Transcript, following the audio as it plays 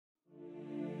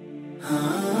آي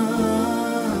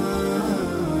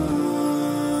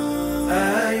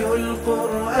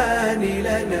القرآن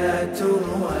لنا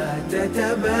تروى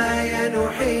تتباين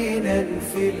حينا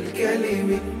في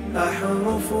الكلم،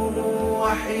 أحرفه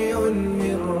وحي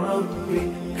من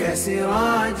ربي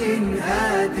كسراج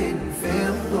هاد في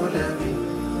الظلم.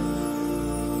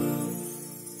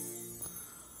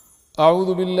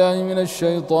 أعوذ بالله من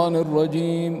الشيطان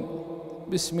الرجيم.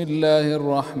 بسم الله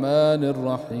الرحمن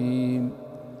الرحيم.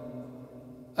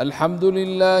 الحمد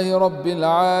لله رب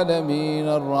العالمين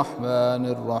الرحمن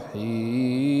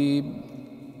الرحيم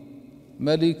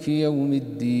ملك يوم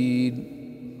الدين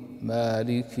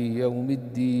مالك يوم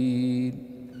الدين.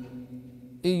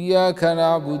 إياك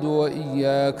نعبد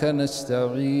وإياك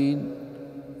نستعين،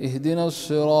 اهدنا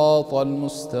الصراط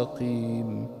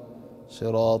المستقيم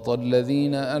صراط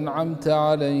الذين أنعمت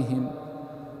عليهم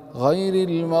غير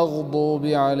المغضوب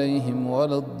عليهم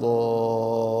ولا الضالين،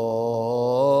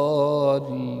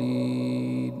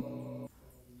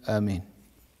 آمين.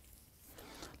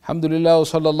 الحمد لله،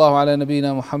 وصلى الله على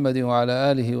نبينا محمد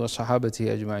وعلى آله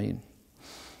وصحابته أجمعين.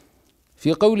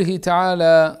 في قوله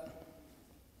تعالى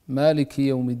مالك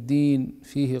يوم الدين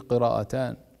فيه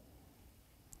قراءتان: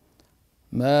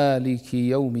 مالك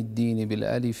يوم الدين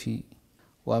بالألف،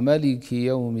 وملك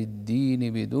يوم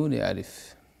الدين بدون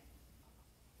ألف.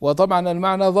 وطبعا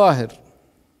المعنى ظاهر،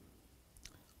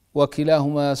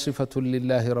 وكلاهما صفة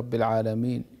لله رب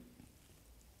العالمين،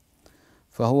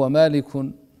 فهو مالك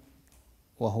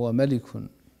وهو ملك.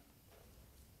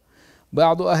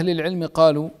 بعض أهل العلم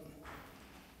قالوا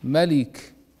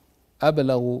ملك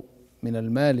أبلغ من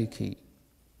المالك،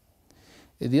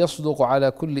 إذ يصدق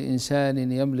على كل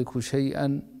إنسان يملك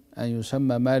شيئا أن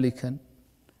يسمى مالكا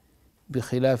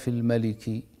بخلاف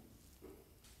الملك،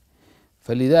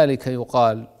 فلذلك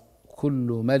يقال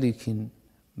كل ملك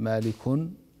مالك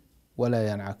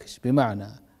ولا ينعكس، بمعنى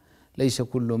ليس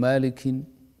كل مالك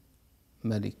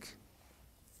ملك.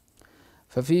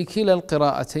 ففي كلا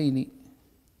القراءتين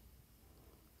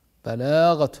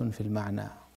بلاغة في المعنى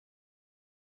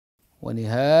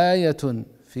ونهاية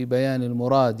في بيان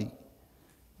المراد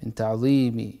من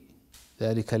تعظيم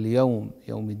ذلك اليوم،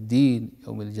 يوم الدين،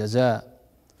 يوم الجزاء.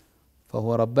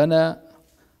 فهو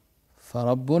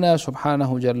فربنا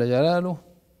سبحانه جل جلاله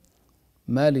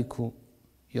مالك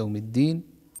يوم الدين،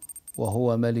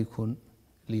 وهو ملك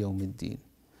ليوم الدين.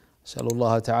 أسأل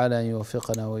الله تعالى أن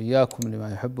يوفقنا وإياكم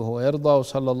لما يحبه ويرضى،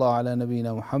 وصلى الله على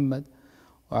نبينا محمد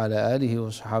وعلى آله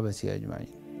وصحابته أجمعين.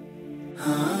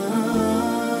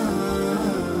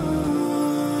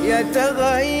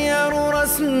 يتغير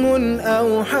رسم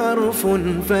أو حرف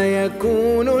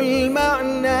فيكون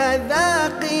المعنى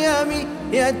ذا قيم،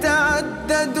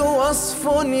 يتعدد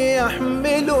وصف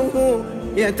يحمله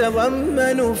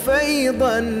يتضمن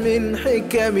فيضا من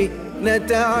حكم،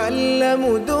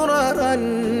 نتعلم دررا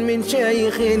من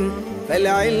شيخ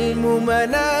فالعلم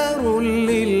منار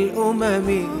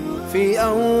للأمم، في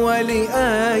أول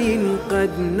آي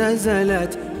قد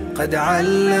نزلت قد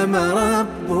علم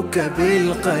ربك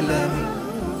بالقلم.